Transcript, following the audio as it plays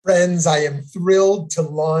Friends, I am thrilled to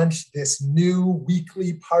launch this new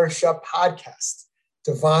weekly Parsha podcast,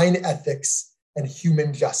 Divine Ethics and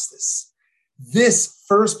Human Justice. This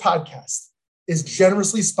first podcast is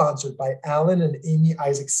generously sponsored by Alan and Amy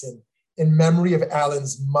Isaacson in memory of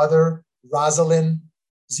Alan's mother, Rosalind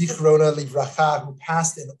Zichrona Livracha, who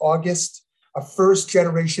passed in August, a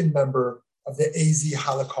first-generation member of the AZ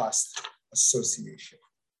Holocaust Association.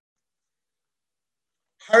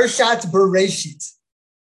 Parshat Bereshit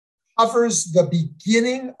covers the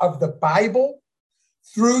beginning of the Bible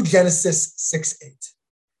through Genesis 6:8,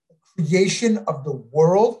 the creation of the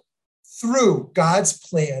world through God's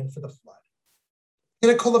plan for the flood. The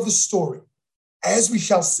pinnacle of the story, as we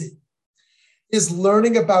shall see, is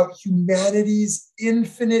learning about humanity's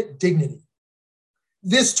infinite dignity.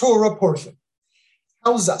 This Torah portion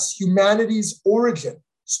tells us humanity's origin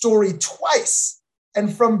story twice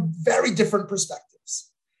and from very different perspectives.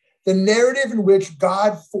 The narrative in which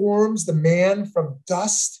God forms the man from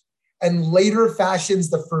dust and later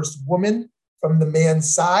fashions the first woman from the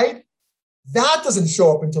man's side, that doesn't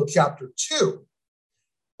show up until chapter 2.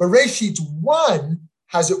 Bereshit 1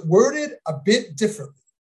 has it worded a bit differently.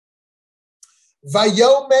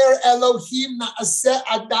 Vayomer Elohim na'aseh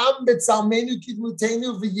Adam b'tzalmenu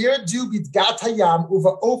kidmutenu v'yirdu b'dgat hayam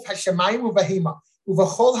uva'of hashamayim uva'hema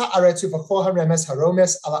uva'chol ha'aretz uva'chol ha'remes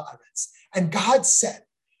haromes ala aretz. And God said,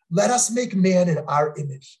 "Let us make man in our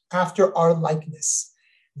image, after our likeness.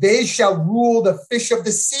 They shall rule the fish of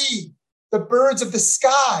the sea, the birds of the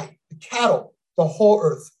sky, the cattle, the whole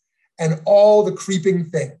earth, and all the creeping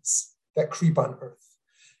things that creep on earth."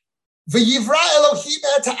 V'yivra Elohim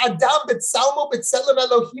et ha'adam b'tzalmo b'tzelem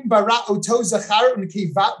Elohim bara oto zachar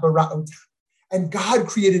u'nekeva bara ota. And God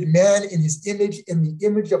created man in his image. In the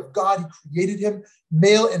image of God, he created him.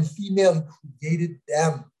 Male and female, he created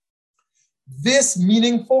them. This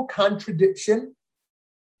meaningful contradiction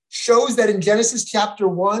shows that in Genesis chapter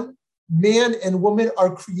 1, man and woman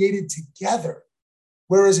are created together,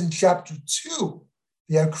 whereas in chapter 2,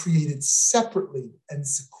 they are created separately and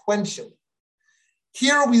sequentially.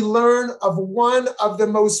 Here we learn of one of the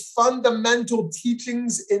most fundamental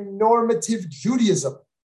teachings in normative Judaism,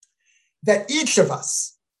 that each of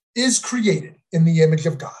us is created in the image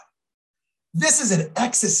of God. This is an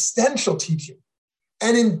existential teaching,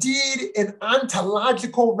 and indeed an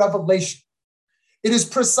ontological revelation. It is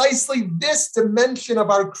precisely this dimension of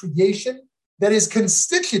our creation that is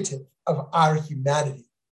constitutive of our humanity.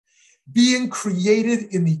 Being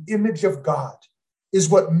created in the image of God is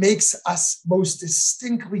what makes us most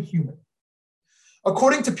distinctly human.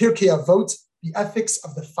 According to Pirkei Avot, the ethics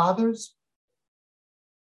of the fathers,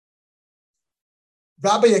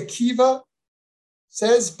 Rabbi Akiva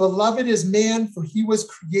says, "Beloved is man, for he was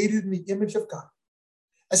created in the image of God.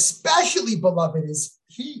 Especially beloved is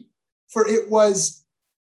he, for it was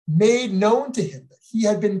made known to him that he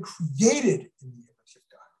had been created in the image of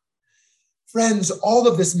God." Friends, all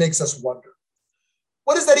of this makes us wonder,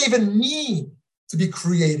 what does that even mean to be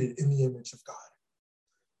created in the image of God?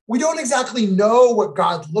 We don't exactly know what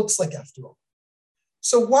God looks like after all.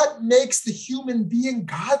 So what makes the human being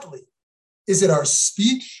godly? Is it our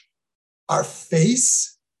speech, our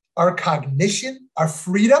face, our cognition, our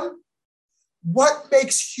freedom? What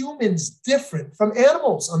makes humans different from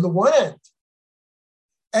animals on the one end,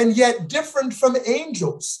 and yet different from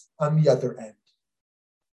angels on the other end?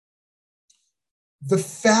 The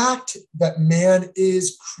fact that man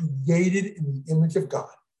is created in the image of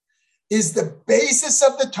God is the basis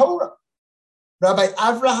of the Torah. Rabbi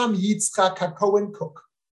Avraham Yitzchak HaKohen Kook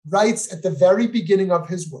writes at the very beginning of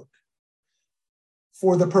his work,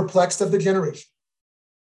 for the perplexed of the generation,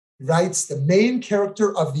 he writes, "The main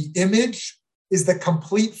character of the image is the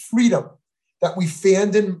complete freedom that we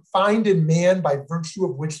find in man by virtue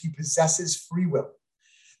of which he possesses free will.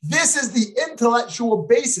 This is the intellectual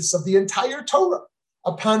basis of the entire Torah,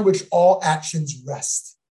 upon which all actions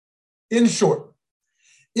rest." In short,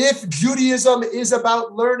 if Judaism is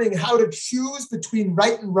about learning how to choose between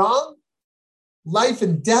right and wrong, life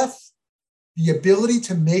and death, the ability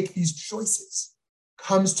to make these choices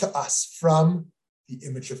comes to us from the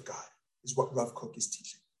image of God, is what Rav Kook is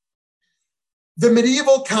teaching. The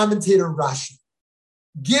medieval commentator Rashi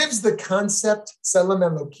gives the concept Tselem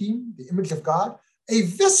Elokim, the image of God, a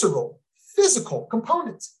visceral, physical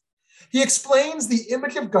component. He explains the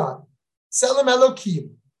image of God, Tselem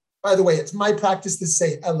Elokim. By the way, it's my practice to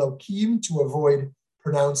say Elokim to avoid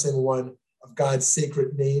pronouncing one of God's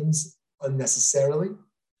sacred names unnecessarily,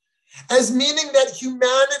 as meaning that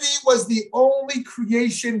humanity was the only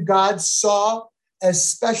creation God saw as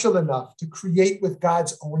special enough to create with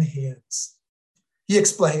God's own hands. He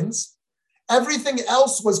explains, everything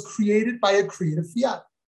else was created by a creative fiat.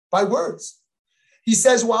 by words. He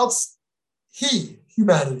says, whilst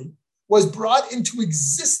humanity, was brought into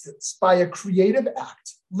existence by a creative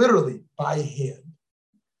act, literally by hand.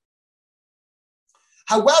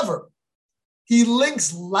 However, he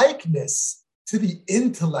links likeness to the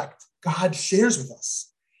intellect God shares with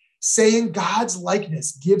us, saying God's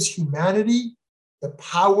likeness gives humanity the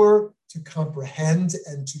power to comprehend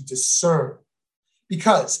and to discern.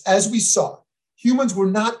 Because, as we saw, humans were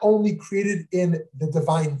not only created in the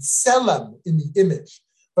divine tselem, in the image,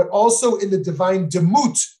 but also in the divine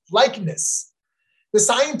demut, likeness. The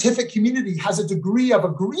scientific community has a degree of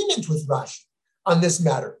agreement with Rashi on this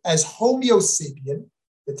matter, as Homo sapien,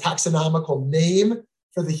 the taxonomical name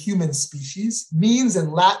for the human species, means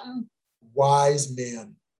in Latin, wise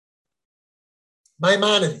man.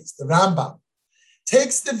 Maimonides, the Rambam,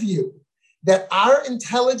 takes the view that our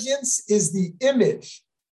intelligence is the image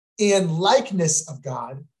and likeness of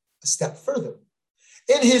God a step further.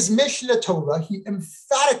 In his Mishnah Torah, he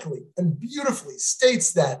emphatically and beautifully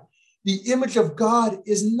states that the image of God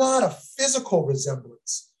is not a physical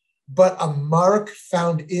resemblance, but a mark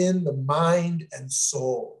found in the mind and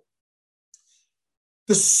soul.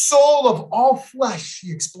 The soul of all flesh,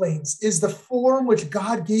 he explains, is the form which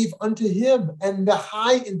God gave unto him, and the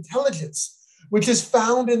high intelligence which is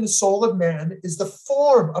found in the soul of man is the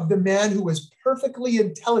form of the man who is perfectly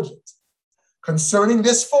intelligent. Concerning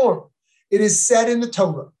this form, it is said in the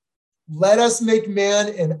Torah, let us make man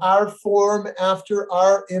in our form after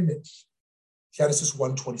our image. Genesis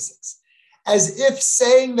 1:26. As if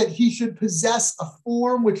saying that he should possess a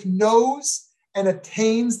form which knows and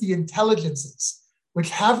attains the intelligences, which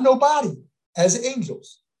have no body, as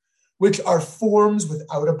angels, which are forms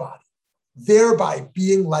without a body, thereby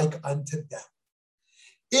being like unto them.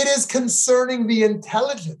 It is concerning the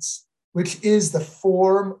intelligence, which is the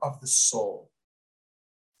form of the soul.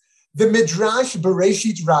 The Midrash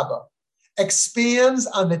Bereshit Rabbah expands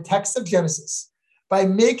on the text of Genesis by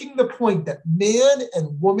making the point that man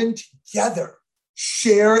and woman together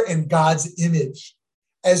share in God's image,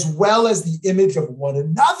 as well as the image of one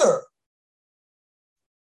another.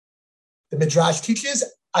 The Midrash teaches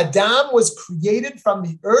Adam was created from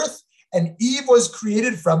the earth and Eve was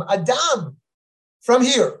created from Adam. From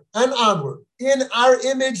here and onward, in our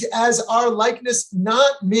image as our likeness,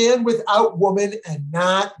 not man without woman and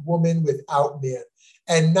not woman without man,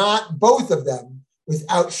 and not both of them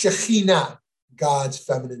without Shekhinah, God's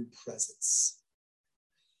feminine presence.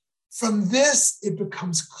 From this, it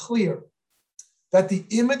becomes clear that the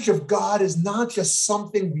image of God is not just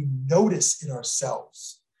something we notice in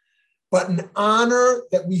ourselves, but an honor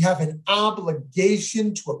that we have an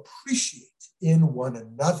obligation to appreciate in one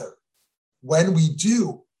another. When we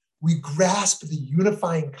do, we grasp the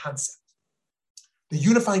unifying concept, the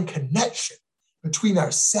unifying connection between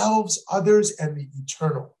ourselves, others, and the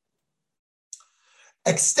eternal.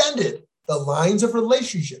 Extended, the lines of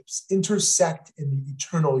relationships intersect in the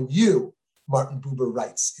eternal you, Martin Buber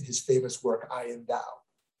writes in his famous work, I and Thou.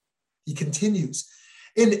 He continues,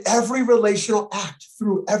 in every relational act,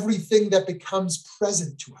 through everything that becomes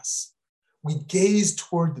present to us, we gaze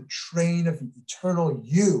toward the train of the eternal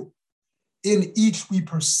you. In each, we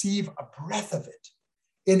perceive a breath of it.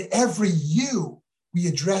 In every you, we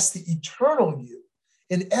address the eternal you.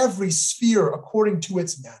 In every sphere, according to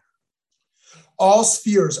its manner. All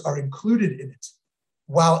spheres are included in it,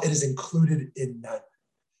 while it is included in none.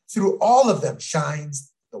 Through all of them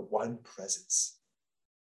shines the one presence.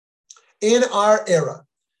 In our era,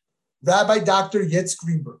 Rabbi Dr. Yitz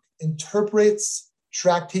Greenberg interprets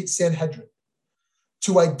Tractate Sanhedrin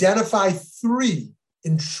to identify three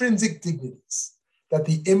intrinsic dignities that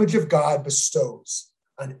the image of God bestows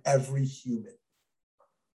on every human.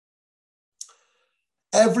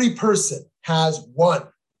 Every person has one,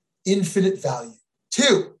 infinite value.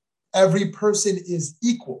 Two, every person is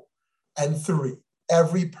equal. And three,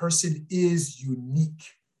 every person is unique.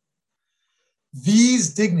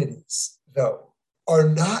 These dignities, though, are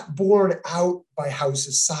not borne out by how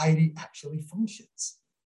society actually functions.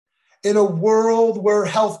 In a world where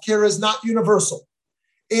healthcare is not universal,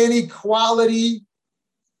 inequality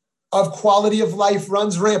of quality of life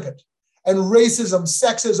runs rampant, and racism,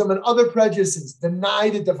 sexism, and other prejudices deny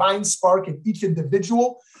the divine spark in each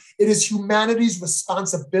individual, it is humanity's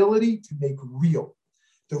responsibility to make real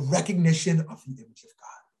the recognition of the image of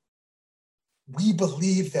God. We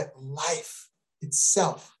believe that life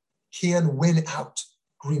itself can win out,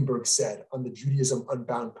 Greenberg said on the Judaism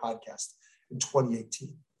Unbound podcast in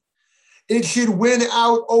 2018. It should win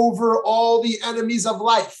out over all the enemies of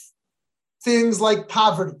life, things like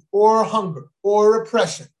poverty or hunger or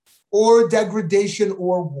oppression or degradation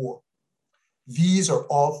or war. These are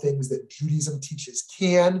all things that Judaism teaches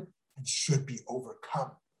can and should be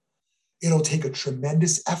overcome. It'll take a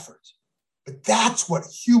tremendous effort, but that's what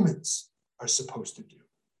humans are supposed to do.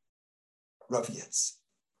 Rav Yitz.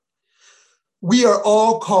 We are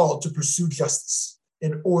all called to pursue justice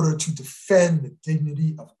in order to defend the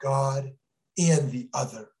dignity of God and the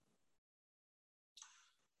other.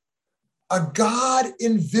 A God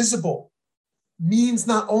invisible means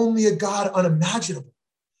not only a God unimaginable,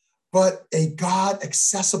 but a God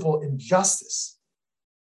accessible in justice.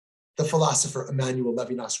 The philosopher Emmanuel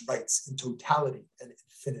Levinas writes in Totality and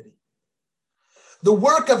Infinity. The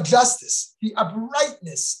work of justice, the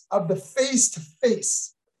uprightness of the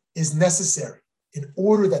face-to-face, is necessary in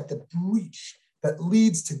order that the breach that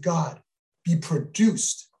leads to God be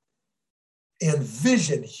produced. And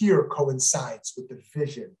vision here coincides with the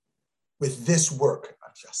vision, with this work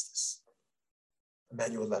of justice.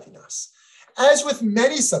 Emmanuel Levinas. As with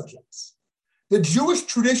many subjects, the Jewish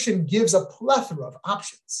tradition gives a plethora of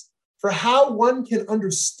options for how one can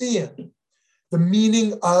understand the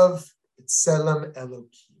meaning of B'Tselem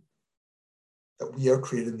Elokim, that we are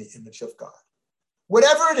created in the image of God.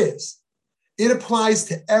 Whatever it is, it applies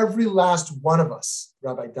to every last one of us,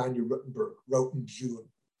 Rabbi Danya Ruttenberg wrote in June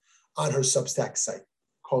on her Substack site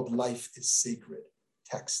called Life is Sacred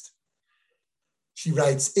text. She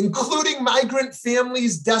writes, including migrant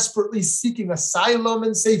families desperately seeking asylum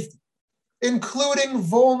and safety, including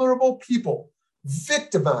vulnerable people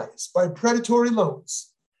victimized by predatory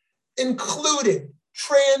loans, including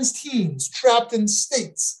trans teens trapped in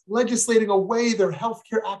states legislating away their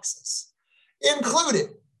healthcare access, including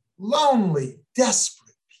lonely,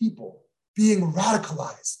 desperate people being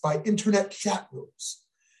radicalized by internet chat rooms,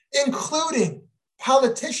 including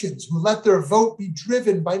politicians who let their vote be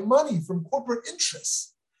driven by money from corporate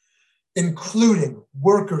interests, including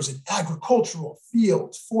workers in agricultural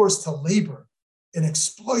fields forced to labor in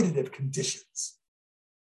exploitative conditions.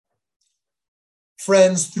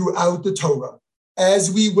 Friends, throughout the Torah,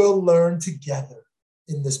 as we will learn together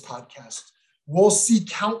in this podcast, we'll see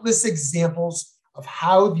countless examples of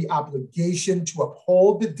how the obligation to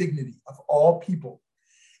uphold the dignity of all people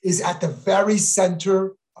is at the very center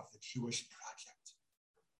of the Jewish project.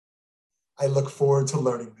 I look forward to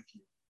learning with you.